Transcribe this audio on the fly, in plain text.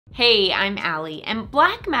Hey, I'm Alli, and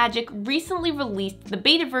Blackmagic recently released the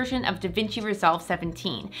beta version of DaVinci Resolve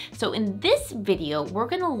 17. So in this video, we're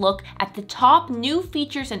gonna look at the top new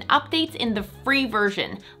features and updates in the free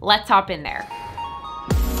version. Let's hop in there.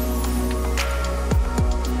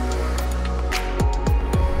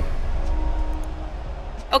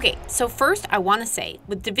 Okay, so first I want to say,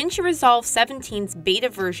 with DaVinci Resolve 17's beta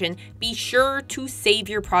version, be sure to save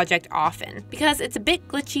your project often, because it's a bit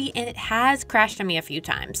glitchy and it has crashed on me a few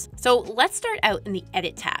times. So let's start out in the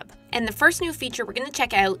Edit tab. And the first new feature we're going to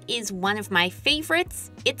check out is one of my favorites.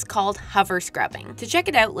 It's called hover scrubbing. To check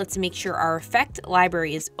it out, let's make sure our effect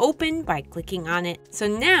library is open by clicking on it. So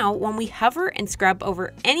now when we hover and scrub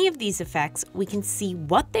over any of these effects, we can see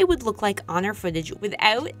what they would look like on our footage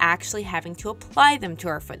without actually having to apply them to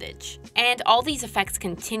our footage. And all these effects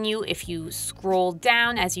continue if you scroll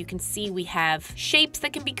down. As you can see, we have shapes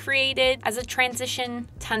that can be created as a transition,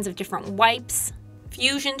 tons of different wipes,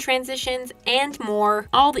 fusion transitions, and more,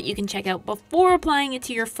 all that you can check out before applying it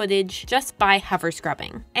to your footage just by hover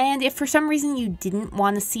scrubbing. And if for some reason you didn't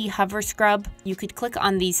want to see hover scrub, you could click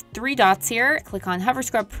on these three dots here, click on hover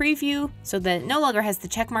scrub preview so that it no longer has the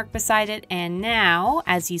check mark beside it, and now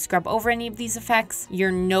as you scrub over any of these effects,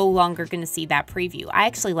 you're no longer going to see that preview. I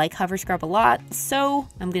actually like hover scrub a lot, so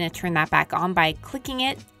I'm going to turn that back on by clicking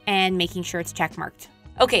it and making sure it's check marked.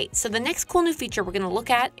 Okay, so the next cool new feature we're going to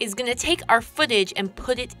look at is going to take our footage and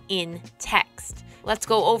put it in text. Let's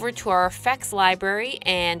go over to our effects library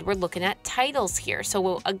and we're looking at titles here.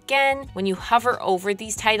 So again, when you hover over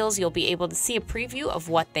these titles, you'll be able to see a preview of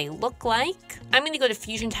what they look like. I'm going to go to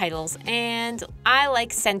Fusion titles and I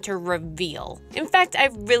like center reveal. In fact, I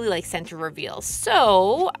really like center reveal.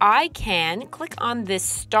 So I can click on this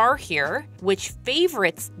star here, which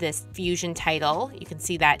favorites this Fusion title. You can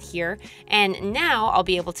see that here. And now I'll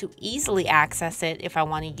be able to easily access it if I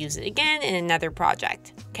want to use it again in another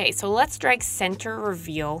project. Okay, so let's drag center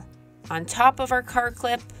reveal on top of our car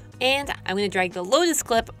clip, and I'm going to drag the LUTS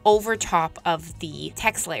clip over top of the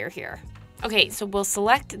text layer here. Okay, so we'll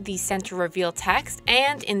select the center reveal text,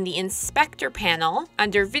 and in the inspector panel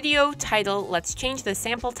under video title, let's change the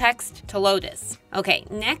sample text to LUTS. Okay,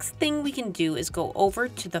 next thing we can do is go over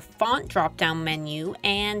to the font drop down menu,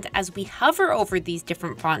 and as we hover over these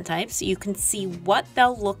different font types, you can see what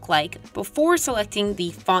they'll look like before selecting the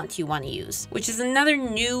font you want to use, which is another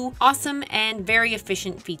new, awesome, and very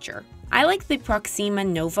efficient feature. I like the Proxima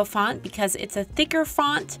Nova font because it's a thicker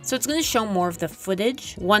font, so it's going to show more of the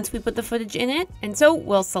footage once we put the footage in it. And so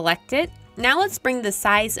we'll select it. Now let's bring the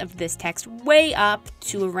size of this text way up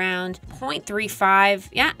to around 0.35.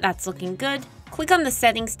 Yeah, that's looking good. Click on the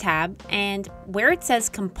settings tab, and where it says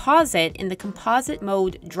composite, in the composite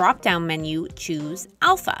mode drop-down menu, choose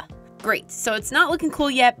alpha. Great, so it's not looking cool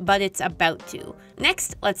yet, but it's about to.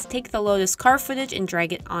 Next, let's take the LUTS car footage and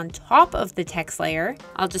drag it on top of the text layer.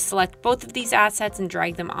 I'll just select both of these assets and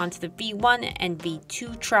drag them onto the V1 and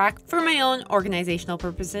V2 track for my own organizational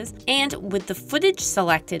purposes. And with the footage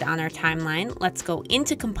selected on our timeline, let's go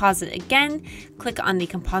into composite again, click on the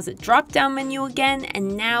composite drop-down menu again,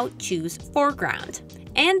 and now choose foreground.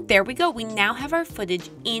 And there we go, we now have our footage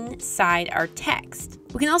inside our text.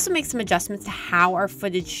 We can also make some adjustments to how our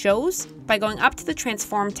footage shows by going up to the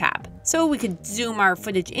transform tab. So we could zoom our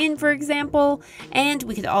footage in, for example, and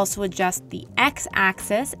we could also adjust the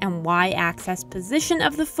x-axis and y-axis position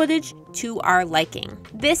of the footage to our liking.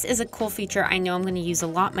 This is a cool feature I know I'm going to use a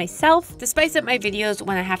lot myself, to spice up my videos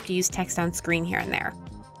when I have to use text on screen here and there.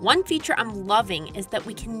 One feature I'm loving is that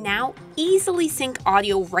we can now easily sync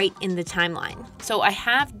audio right in the timeline. So I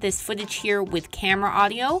have this footage here with camera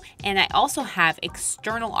audio, and I also have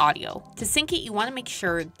external audio. To sync it, you want to make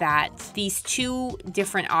sure that these two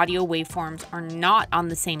different audio waveforms are not on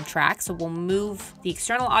the same track. So we'll move the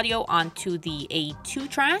external audio onto the A2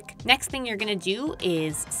 track. Next thing you're going to do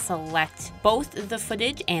is select both the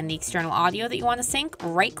footage and the external audio that you want to sync.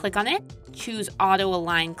 Right click on it, choose auto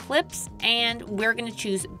align clips, and we're going to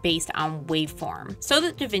choose based on waveform so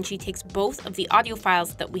that DaVinci takes both of the audio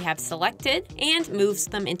files that we have selected and moves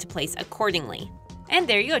them into place accordingly. And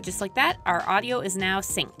there you go, just like that, our audio is now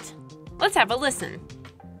synced. Let's have a listen.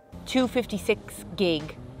 256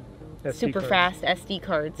 gig. Super fast SD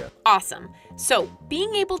cards. Yeah. Awesome. So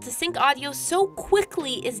being able to sync audio so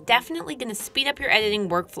quickly is definitely going to speed up your editing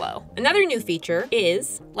workflow. Another new feature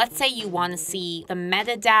is, let's say you want to see the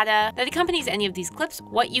metadata that accompanies any of these clips.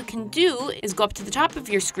 What you can do is go up to the top of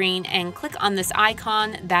your screen and click on this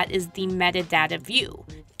icon that is the metadata view.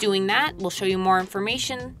 Doing that will show you more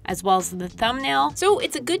information as well as the thumbnail. So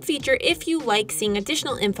it's a good feature if you like seeing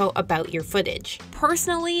additional info about your footage.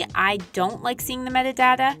 Personally, I don't like seeing the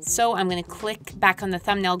metadata, so I'm going to click back on the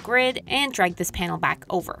thumbnail grid and drag this panel back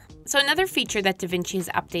over. So another feature that DaVinci has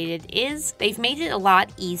updated is they've made it a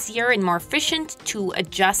lot easier and more efficient to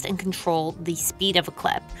adjust and control the speed of a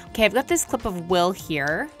clip. Okay, I've got this clip of Will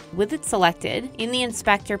here. With it selected, in the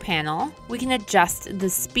inspector panel, we can adjust the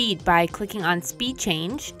speed by clicking on speed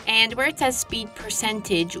change. And where it says speed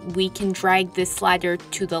percentage, we can drag this slider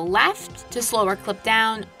to the left to slow our clip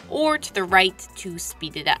down or to the right to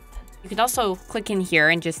speed it up. You can also click in here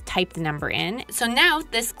and just type the number in. So now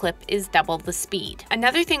this clip is double the speed.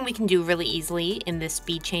 Another thing we can do really easily in this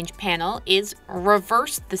speed change panel is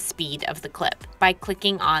reverse the speed of the clip by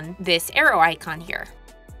clicking on this arrow icon here.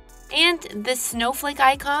 And the snowflake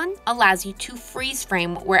icon allows you to freeze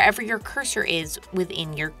frame wherever your cursor is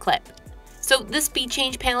within your clip. So the speed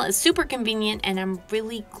change panel is super convenient, and I'm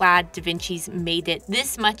really glad DaVinci's made it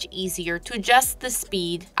this much easier to adjust the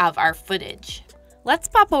speed of our footage. Let's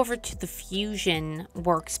pop over to the Fusion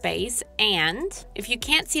workspace, and if you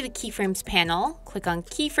can't see the keyframes panel, click on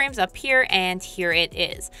keyframes up here, and here it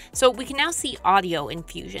is. So we can now see audio in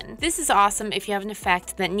Fusion. This is awesome if you have an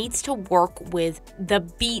effect that needs to work with the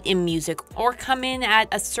beat in music or come in at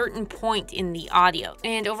a certain point in the audio.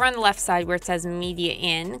 And over on the left side where it says media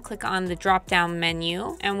in, click on the drop down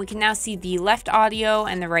menu, and we can now see the left audio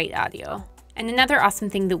and the right audio. And another awesome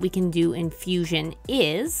thing that we can do in Fusion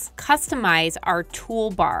is customize our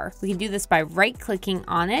toolbar. We can do this by right-clicking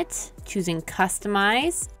on it, choosing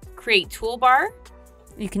Customize, Create Toolbar.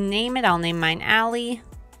 You can name it. I'll name mine Alli.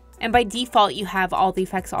 And by default, you have all the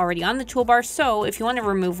effects already on the toolbar. So if you want to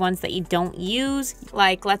remove ones that you don't use,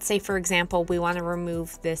 like let's say, for example, we want to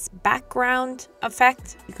remove this background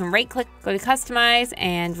effect, you can right-click, go to Customize,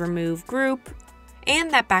 and remove Group.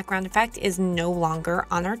 And that background effect is no longer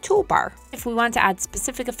on our toolbar. If we want to add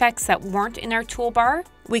specific effects that weren't in our toolbar,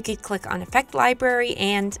 we could click on Effect Library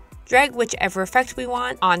and drag whichever effect we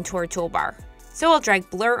want onto our toolbar. So I'll drag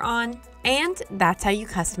Blur on, and that's how you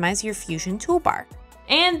customize your Fusion toolbar.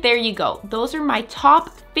 And there you go. Those are my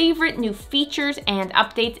top favorite new features and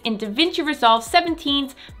updates in DaVinci Resolve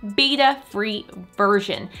 17's beta-free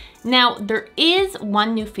version. Now, there is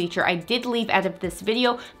one new feature I did leave out of this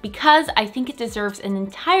video because I think it deserves an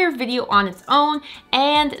entire video on its own,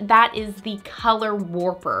 and that is the color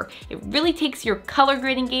warper. It really takes your color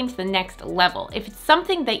grading game to the next level. If it's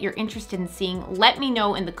something that you're interested in seeing, let me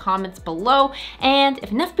know in the comments below, and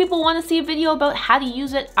if enough people want to see a video about how to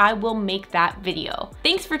use it, I will make that video.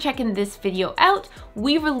 Thanks for checking this video out.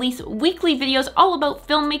 We release weekly videos all about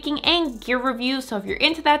filmmaking and gear reviews, so if you're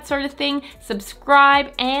into that sort of thing,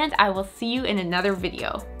 subscribe, and I will see you in another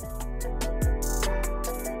video.